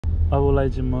अब उसलाई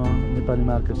चाहिँ म नेपाली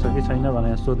मार्केट छ कि छैन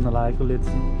भनेर सोध्न लागेको लेट्स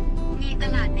सी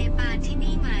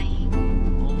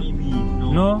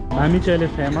नो हामी चाहिँ अहिले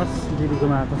फेमस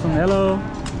दिदीकोमा आएको छौँ हेलो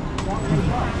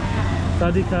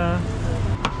सादिका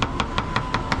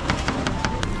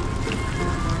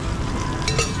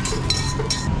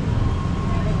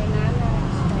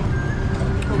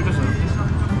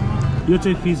यो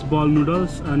चाहिँ फिस बल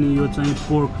नुडल्स अनि यो चाहिँ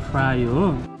पोर्क फ्राई हो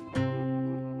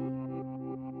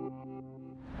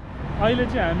अहिले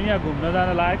चाहिँ हामी यहाँ घुम्न जान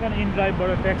लागेको अनि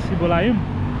इनड्राइभबाट ट्याक्सी बोलायौँ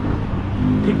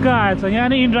ठिक्क आएछ यहाँ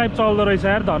नै इनड्राइभ चल्दो रहेछ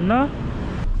यार धन्न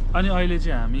अनि अहिले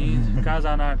चाहिँ हामी कहाँ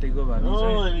जान आँटेको भने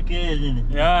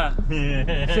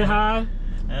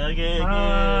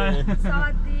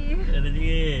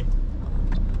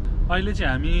अहिले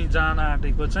चाहिँ हामी जान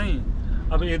आँटेको चाहिँ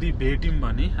अब यदि भेट्यौँ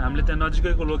भने हामीले त्यहाँ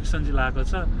नजिकैको लोकेसन चाहिँ लगाएको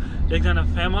छ एकजना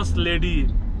फेमस लेडी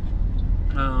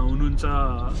हुनुहुन्छ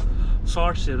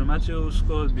सर्ट्सहरूमा चाहिँ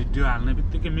उसको भिडियो हाल्ने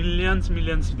बित्तिकै मिलियन्स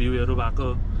भ्यूहरू भएको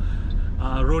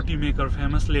रोटी मेकर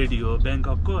फेमस लेडी हो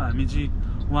ब्याङ्ककको हामी चाहिँ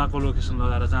उहाँको लोकेसन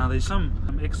लगाएर जाँदैछौँ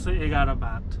 111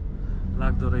 बात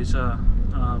लाग्दो रहेछ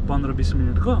 15-20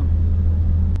 मिनटको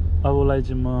अब उसलाई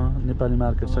चाहिँ म नेपाली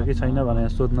मार्केट छ कि छैन भनेर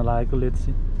सोध्न लागेको let's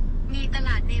see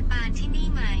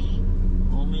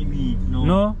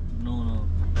No? No.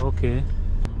 Okay.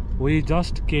 We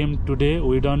just came today.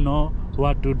 We don't know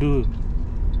what to do.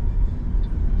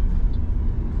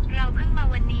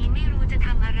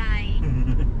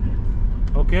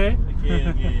 Okay? Okay.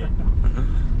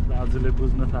 दाजुले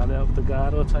बुझ्न थाले अब त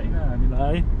गाह्रो छैन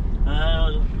हामीलाई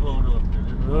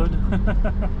Good.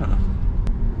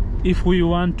 If we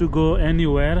want to go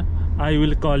anywhere, I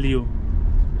will call you.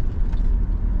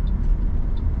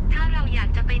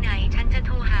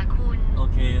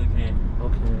 Okay.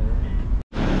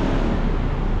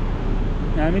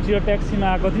 हामी चाहिँ यो ट्याक्सीमा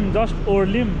आएको थियौँ जस्ट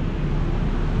ओर्लियौँ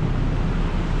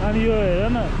अनि यो हेर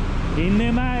न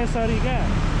हिँड्नेमा यसरी क्या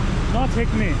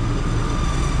नछेक्ने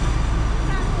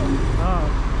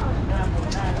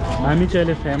हामी चाहिँ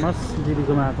अहिले फेमस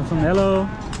दिदीकोमा आएको छौँ hello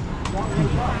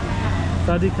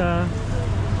Sadiqa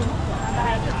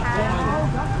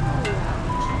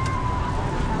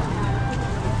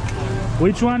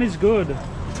Which one is good?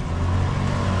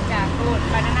 Good.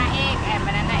 Banana egg and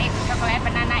banana egg chocolate,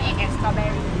 banana egg and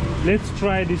strawberry. Let's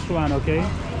try this one, okay?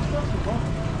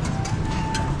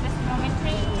 Just moment,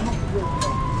 please.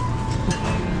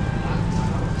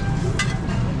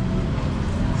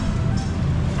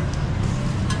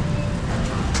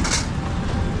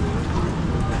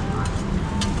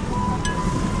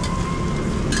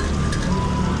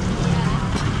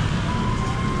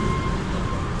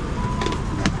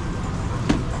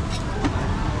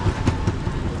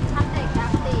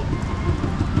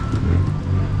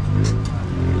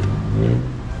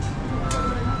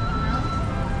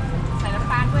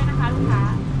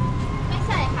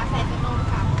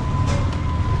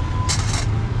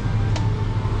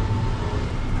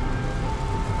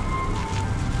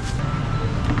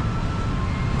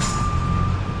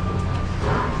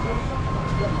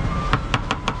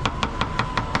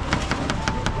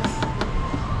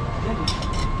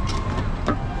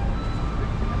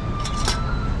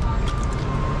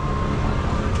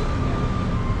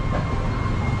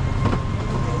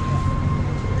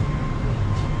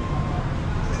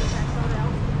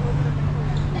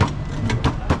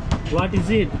 What is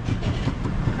it?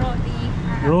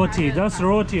 Roti, just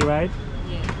roti, right?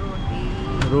 Yes, roti.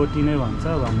 Roti नै भन्छ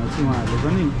भन्नु चाहिँ उहाँहरूले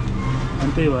पनि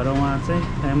अनि त्यही भएर उहाँ चाहिँ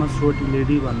फेमस रोटी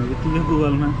लेडी भन्ने बित्तिकै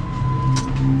गुगलमा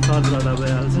सर्च गर्दा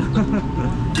भइहाल्छ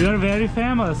You are very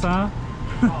famous, huh?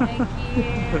 Thank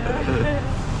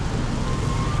you.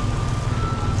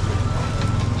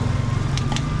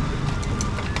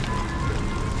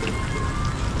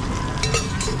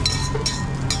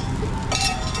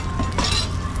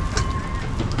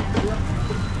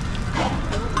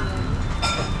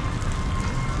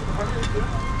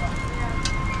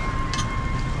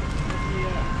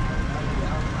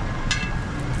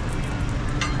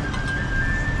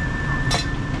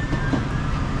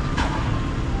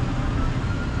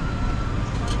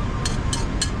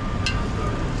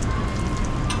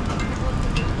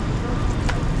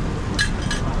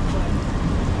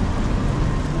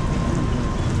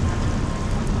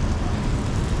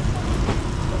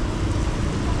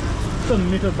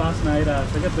 मिठो बास्ना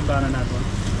आइरहेको छ क्या त्यो बानानाको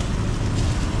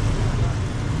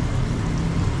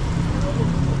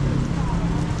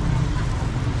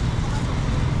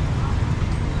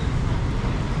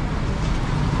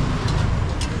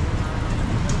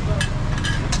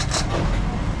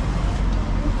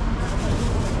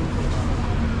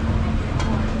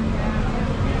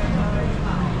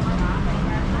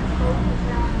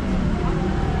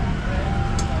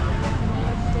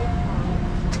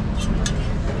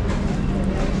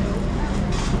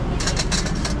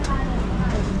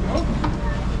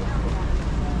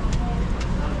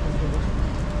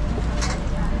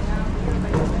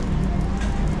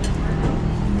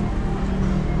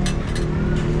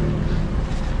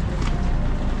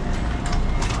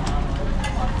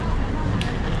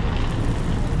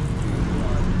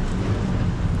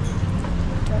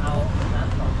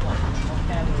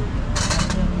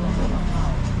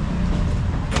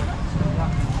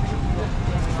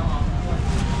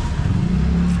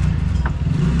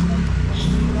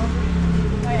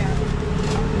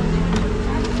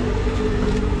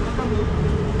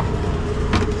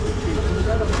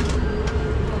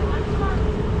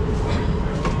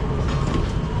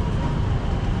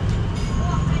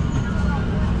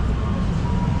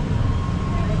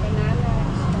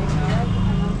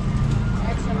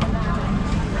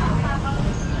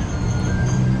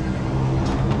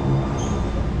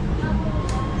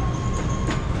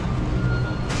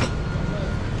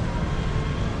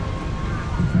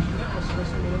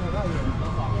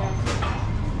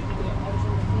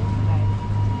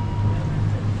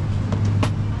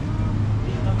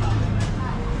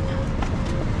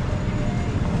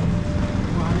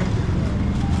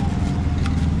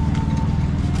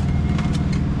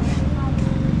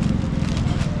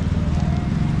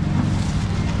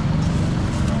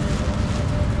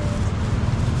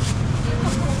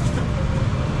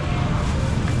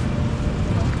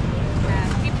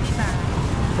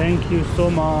Thank you so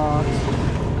much.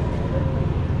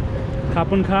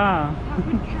 Kapun kha.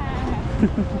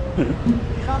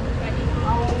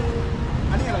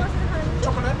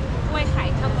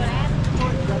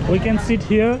 We can sit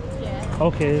here.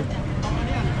 Okay.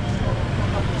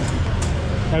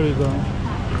 There we go.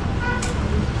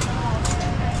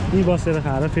 यी बसेर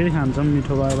खाएर फेरि खान्छौँ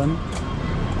मिठो भयो भने.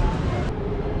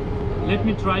 Let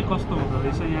me try कस्तो हुँदो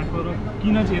रहेछ यहाँको र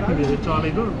किन चाहिँ यति धेरै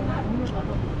चलेको.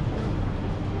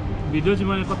 भिडियो चाहिँ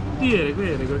मैले कति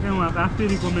हेरेको क्या उहाँको आफ्नै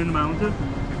रिकमेन्डमा आउँथ्यो.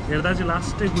 हेर्दा चाहिँ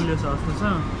लास्टै गुलियो छ जस्तो छ.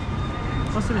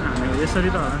 कसरी खाने हो यसरी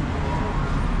त होला नि.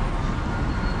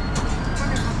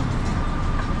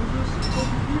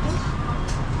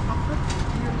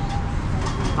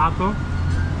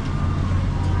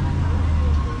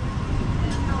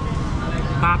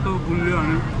 तातो गुलियो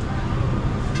अनि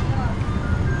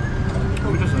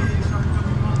मिठो छ.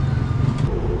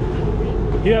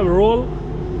 You have roll?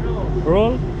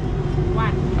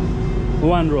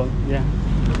 One roll, yeah.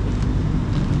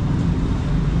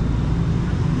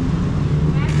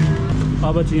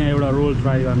 अब चाहिँ यहाँ एउटा रोल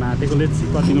ट्राई गर्न आँटेको. लेट्स सी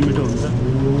कतिको मिठो हुन्छ.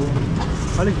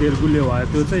 अलिक धेरै गुलियो भयो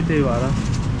त्यो चाहिँ, त्यही भएर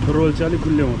रोल चाहिँ अलिक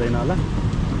गुलियो हुँदैन होला.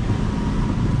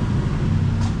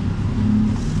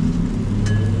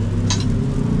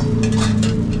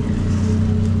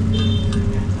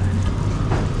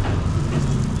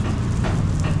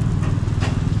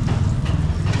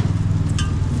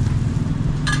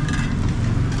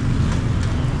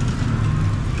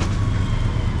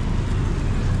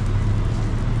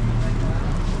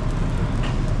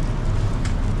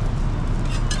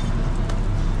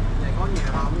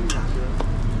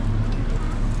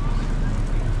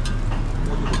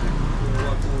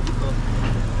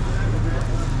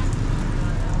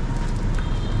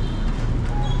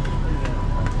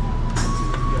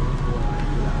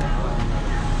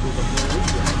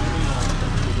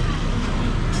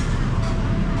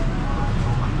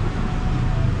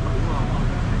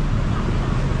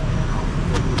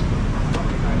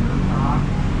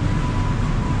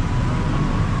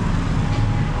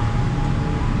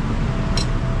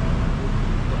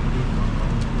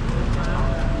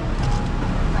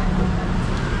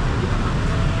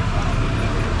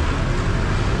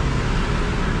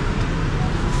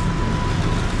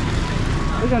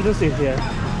 We can just sit here.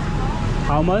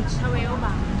 How much? 12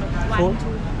 baht. Four? 1,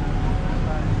 2.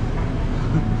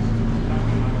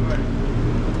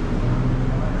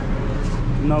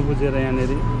 नबुझेर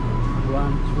यहाँनेरि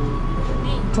 1 2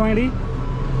 20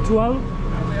 12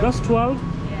 just 12.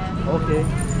 ओके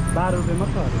 12 रुपैयाँ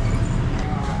मात्र अरे.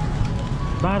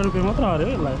 12 रुपैयाँ मात्र अरे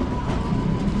यसलाई.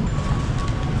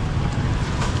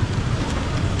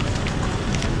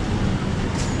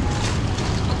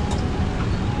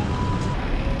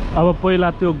 अब पहिला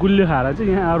त्यो गुलियो खाएर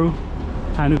चाहिँ यहाँ अरू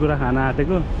खानेकुरा खान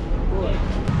आँटेको.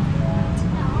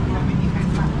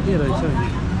 के रहेछ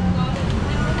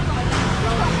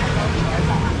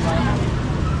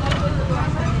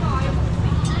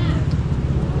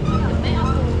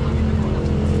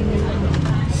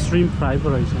shrimp fry पो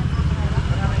रहेछ.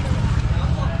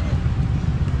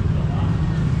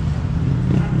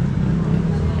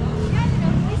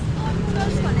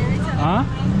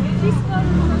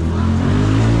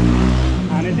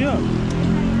 खाने थियो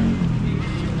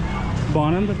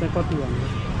भन नि त त्यहाँ कति भन्नु.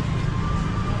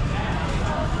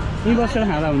 यहीँ बसेर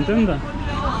खाँदा हुन्छ नि त.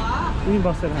 यहीँ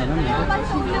बसेर खाँदा पनि हुन्छ.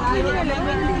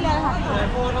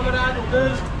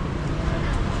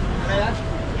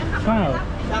 कहाँ हो?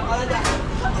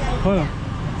 हो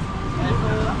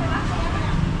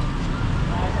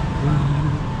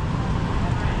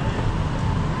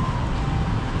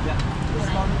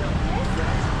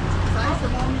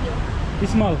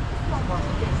small.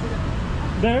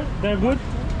 They're good.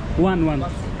 One.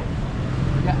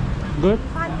 Good.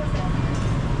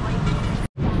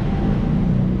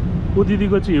 ऊ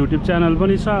दिदीको चाहिँ युट्युब च्यानल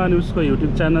पनि छ अनि उसको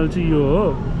युट्युब च्यानल चाहिँ यो हो.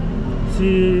 C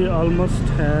almost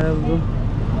have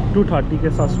 230K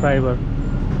subscriber.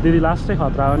 दिदी लास्टै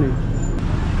खतरा हो नि.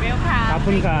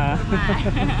 आफुनका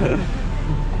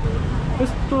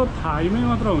यस्तो थाइमै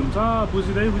मात्र हुन्छ.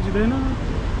 बुझिँदैन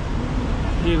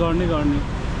के गर्ने.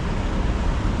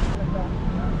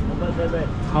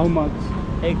 How much?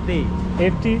 80.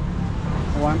 80?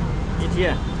 One? It's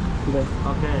here. There.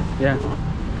 Okay. Yeah.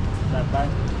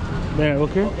 There,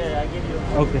 okay? Okay, I give you.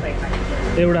 Okay.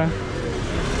 एउटा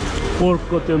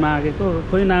पोर्कको त्यो मागेको.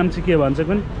 खोइ नाम चाहिँ के भन्छ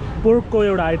कुन. पोर्कको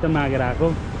एउटा आइटम मागेर आएको.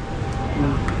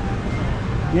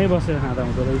 यहीँ बसेर खाँदा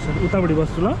हुँदो रहेछ. उतापट्टि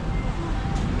बस्छु ल.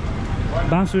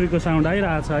 बाँसुरीको साउन्ड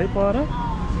आइरहेछ है पर.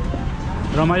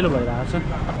 रमाइलो भइरहेछ.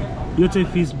 यो चाहिँ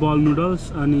फिस बल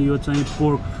नुडल्स अनि यो चाहिँ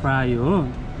पोर्क फ्राई हो.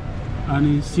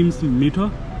 अनि सिम्स मिठो.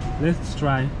 Let's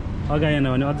try. अगाएन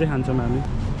भने अझै खान्छौँ हामी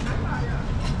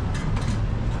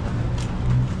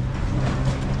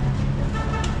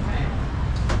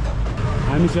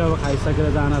हामी चाहिँ अब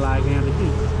खाइसकेर जान लाग्यो यहाँदेखि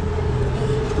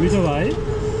मिठो भयो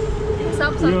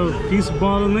है यो फिस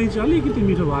बल नै चाहिँ अलिकति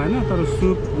मिठो भएन तर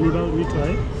सुप नुडल मिठो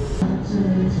है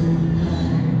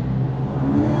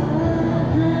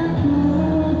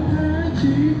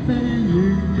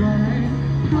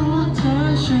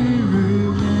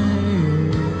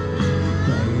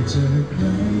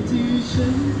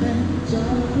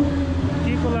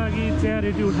के को लागि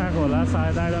च्यारिटी उठाएको होला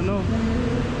सायद I don't know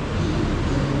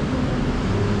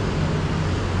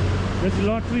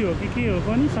लटरी हो कि के हो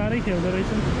पनि साह्रै खेल्दो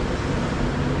रहेछ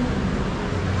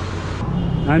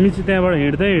हामी चाहिँ त्यहाँबाट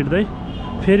हिँड्दै हिँड्दै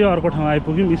फेरि अर्को ठाउँ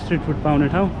आइपुग्यौँ स्ट्रिट फुड पाउने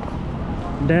ठाउँ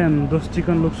ड्याम दोस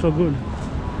चिकन लुक सो गुड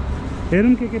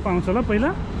हेरौँ के पाउँछ होला पहिला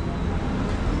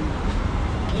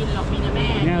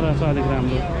यहाँ रहेछ अलिक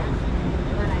राम्रो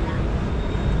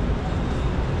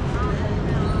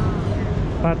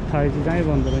पात थाई चाहिँ जहीँ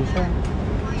बन्दो रहेछ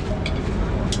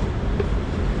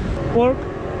पोर्क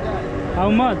हाउ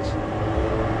मच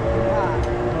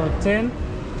 10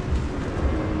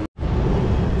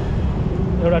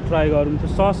 एउटा ट्राई गरौँ त्यो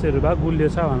ससहरू भए गुलियो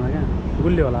छ भन क्या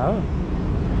गुलियो होला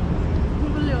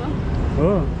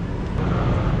हो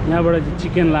यहाँबाट चाहिँ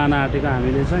चिकन लान आँटेको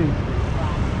हामीले चाहिँ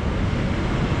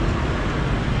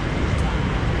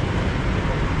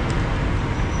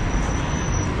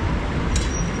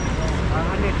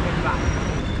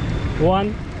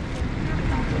one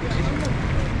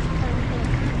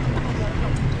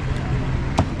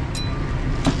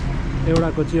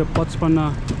एउटाको चाहिँ 55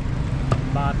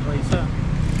 बात रहेछ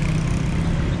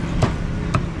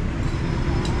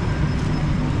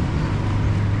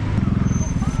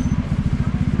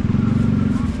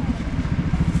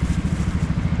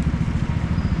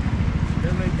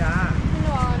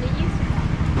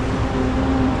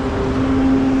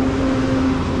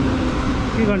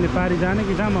के गर्ने पारी जाने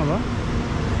कि जाम अब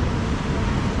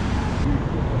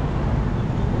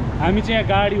हामी चाहिँ यहाँ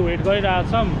गाडी वेट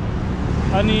गरिरहेछौँ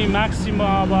अनि म्याक्सिमम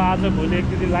अब आज भोलि एक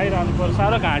दिन लगाइरहनु पर्छ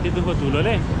र घाँटी दुखो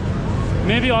धुलोले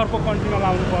मेबी अर्को कन्ट्रीमा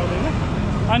लाउनु पर्दैन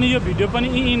अनि यो भिडियो पनि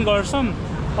इन गर्छौँ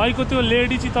अहिलेको त्यो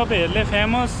लेडी चाहिँ तपाईँहरूले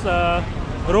famous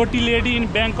roti lady in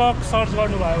Bangkok search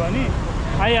गर्नुभयो भने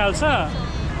आइहाल्छ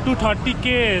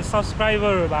 230K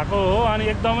सब्सक्राइबर भएको हो अनि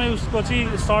एकदमै उसको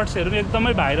चाहिँ सर्ट्सहरू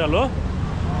एकदमै भाइरल हो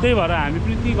त्यही भएर हामी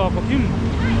पनि त्यहीँ गएको थियौँ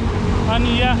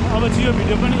अनि यहाँ अब चाहिँ यो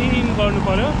भिडियो पनि इन गर्नु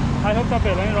पर्यो आई होप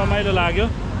तपाईँहरूलाई रमाइलो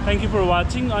लाग्यो थ्याङ्क यू फर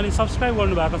वाचिङ अनि सब्सक्राइब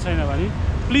गर्नुभएको छैन भने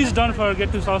please don't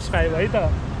forget to subscribe है त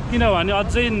किनभने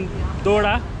अझै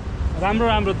दोडा राम्रो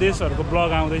राम्रो देशहरूको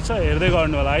ब्लग आउँदैछ हेर्दै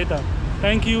गर्नु होला है त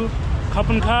थ्याङ्क यू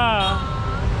खपन खा